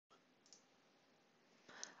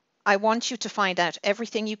I want you to find out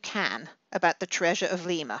everything you can about the Treasure of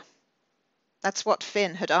Lima. That's what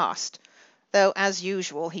Finn had asked, though as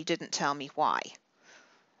usual he didn't tell me why.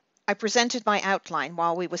 I presented my outline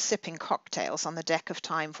while we were sipping cocktails on the deck of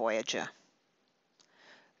Time Voyager.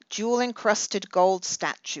 Jewel-encrusted gold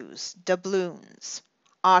statues, doubloons,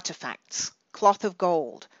 artifacts, cloth of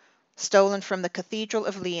gold, stolen from the Cathedral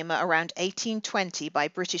of Lima around 1820 by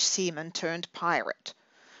British seaman turned pirate,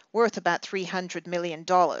 worth about $300 million,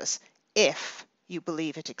 if you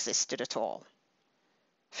believe it existed at all.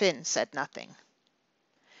 Finn said nothing.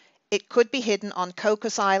 It could be hidden on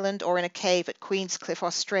Cocos Island or in a cave at Queenscliff,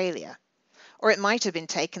 Australia, or it might have been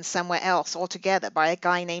taken somewhere else altogether by a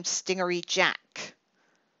guy named Stingery Jack.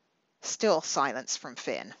 Still silence from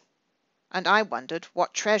Finn, and I wondered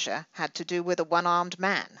what treasure had to do with a one-armed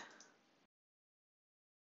man.